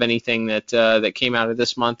 Do you have anything that came out of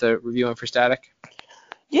this month reviewing for Static?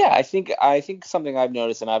 Yeah, I think something I've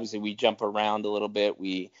noticed, and obviously we jump around a little bit.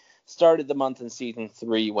 We started the month in season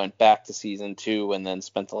 3, went back to season 2, and then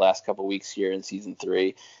spent the last couple weeks here in season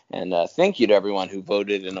 3. And thank you to everyone who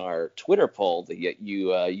voted in our Twitter poll.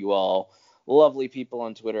 You all lovely people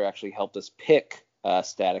on Twitter actually helped us pick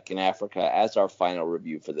Static in Africa as our final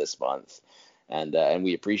review for this month, and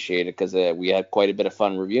we appreciate it because we had quite a bit of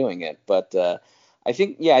fun reviewing it. But I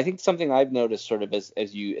think something I've noticed sort of as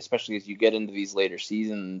you, especially as you get into these later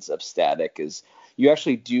seasons of Static, is you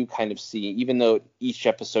actually do kind of see, even though each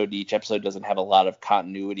episode doesn't have a lot of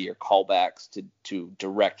continuity or callbacks to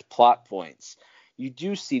direct plot points, you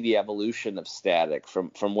do see the evolution of Static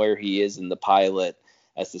from where he is in the pilot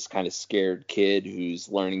as this kind of scared kid who's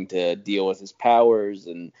learning to deal with his powers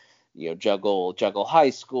and juggle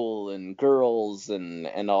high school and girls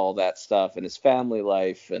and all that stuff and his family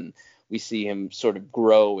life, and we see him sort of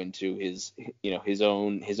grow into his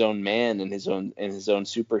own man and his own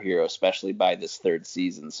superhero, especially by this third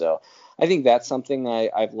season. So I think that's something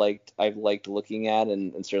I've liked looking at,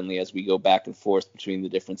 and certainly as we go back and forth between the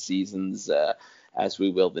different seasons, as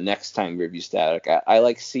we will the next time we review Static, I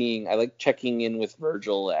like checking in with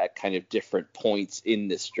Virgil at kind of different points in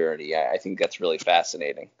this journey. I think that's really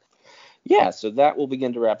fascinating. Yeah, so that will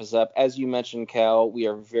begin to wrap us up. As you mentioned, Cal, we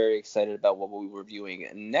are very excited about what we'll be reviewing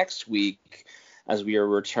next week as we are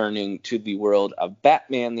returning to the world of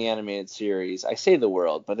Batman the Animated Series. I say the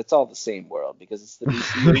world, but it's all the same world because it's the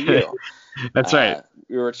DCEU. That's right.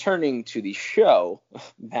 We're returning to the show,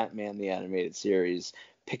 Batman the Animated Series,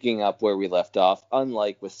 picking up where we left off.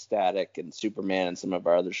 Unlike with Static and Superman and some of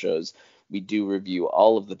our other shows, we do review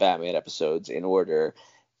all of the Batman episodes in order.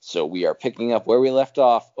 So we are picking up where we left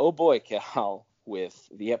off, oh boy, Cal, with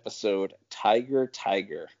the episode Tiger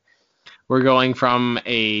Tiger. We're going from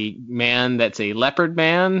a man that's a leopard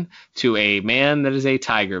man to a man that is a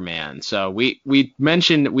tiger man. So we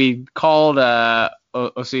mentioned, we called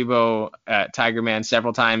Osibo Tiger Man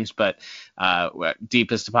several times, but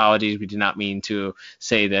deepest apologies. We did not mean to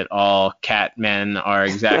say that all cat men are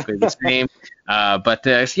exactly the same. But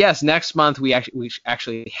yes, next month we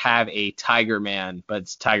actually have a Tiger Man, but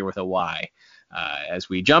it's Tiger with a Y. As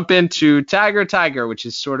we jump into Tiger Tiger, which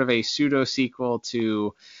is sort of a pseudo sequel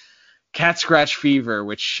to Cat Scratch Fever,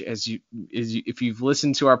 which if you've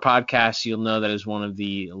listened to our podcast, you'll know that is one of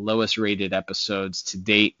the lowest rated episodes to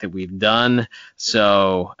date that we've done.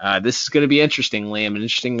 So this is going to be interesting, Liam, an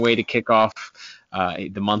interesting way to kick off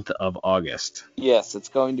the month of August. Yes, it's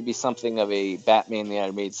going to be something of a Batman the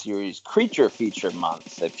Animated Series creature feature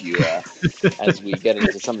month, if you as we get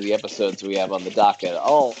into some of the episodes we have on the docket,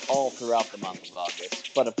 all throughout the month of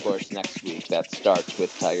August. But of course, next week that starts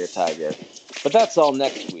with Tiger Tiger. But that's all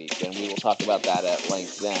next week, and we will talk about that at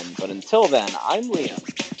length then. But until then, I'm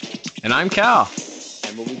Liam. And I'm Cal.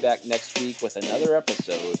 And we'll be back next week with another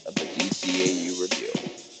episode of the DCAU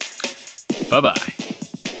Review. Bye-bye.